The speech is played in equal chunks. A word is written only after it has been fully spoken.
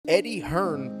Eddie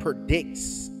Hearn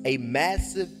predicts a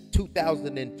massive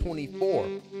 2024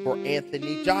 for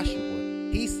Anthony Joshua.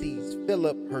 He sees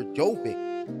Filip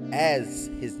as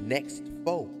his next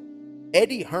foe.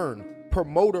 Eddie Hearn,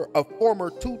 promoter of former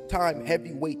two-time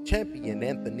heavyweight champion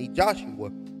Anthony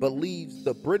Joshua, believes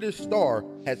the British star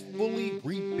has fully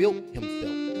rebuilt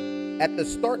himself. At the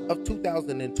start of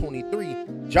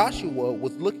 2023, Joshua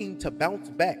was looking to bounce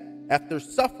back after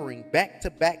suffering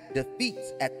back-to-back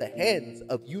defeats at the hands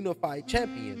of unified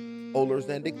champion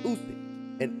Alexander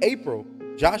Usyk. In April,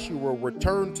 Joshua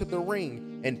returned to the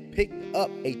ring and picked up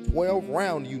a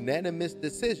 12-round unanimous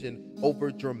decision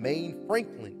over Jermaine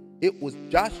Franklin. It was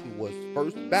Joshua's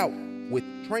first bout with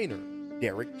trainer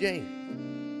Derek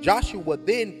James. Joshua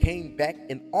then came back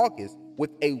in August with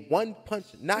a one-punch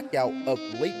knockout of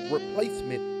late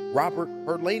replacement Robert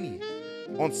Herlanius.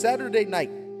 On Saturday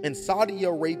night in Saudi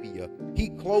Arabia, he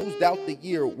closed out the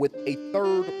year with a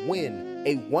third win,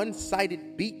 a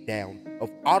one-sided beatdown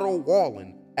of Otto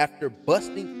Wallin after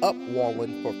busting up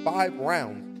Wallin for 5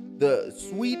 rounds. The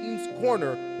Sweden's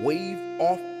corner waved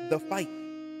off the fight.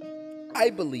 I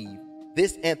believe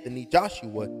this Anthony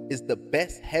Joshua is the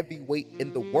best heavyweight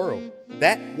in the world.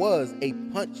 That was a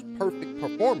punch-perfect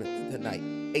performance tonight,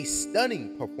 a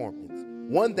stunning performance,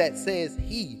 one that says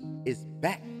he is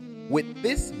back. With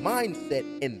this mindset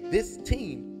and this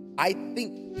team, I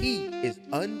think he is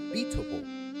unbeatable.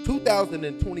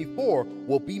 2024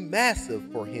 will be massive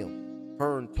for him,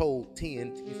 Hearn told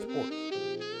TNT Sports.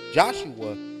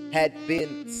 Joshua had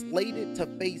been slated to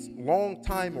face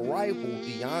longtime rival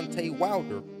Deontay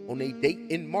Wilder on a date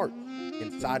in March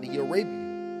in Saudi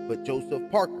Arabia, but Joseph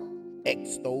Parker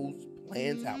X'd those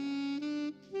plans out.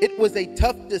 It was a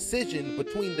tough decision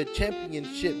between the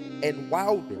championship and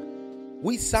Wilder.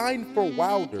 We signed for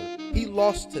Wilder. He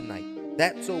lost tonight.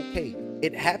 That's okay.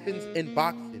 It happens in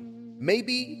boxing.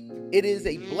 Maybe it is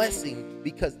a blessing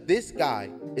because this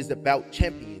guy is about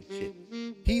championship.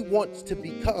 He wants to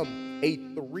become a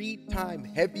 3-time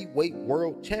heavyweight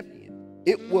world champion.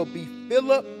 It will be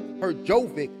Filip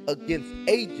against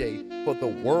AJ for the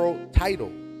world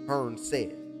title, Hearn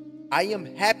said. I am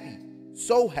happy,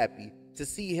 so happy to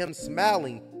see him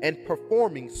smiling and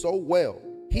performing so well.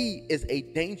 He is a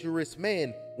dangerous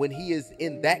man when he is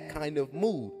in that kind of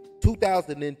mood.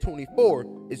 2024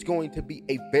 is going to be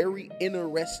a very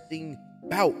interesting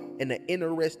bout and an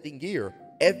interesting year.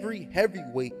 Every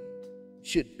heavyweight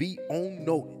should be on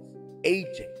notice.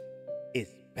 AJ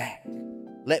is back.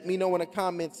 Let me know in the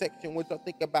comment section what y'all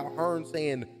think about Hearn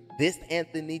saying this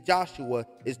Anthony Joshua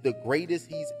is the greatest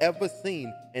he's ever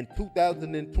seen. In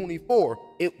 2024,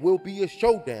 it will be a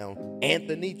showdown.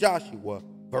 Anthony Joshua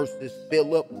versus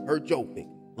Filip Hrgovic.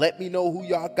 Let me know who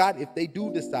y'all got if they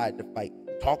do decide to fight.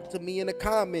 Talk to me in the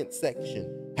comment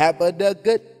section. Have a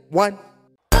good one.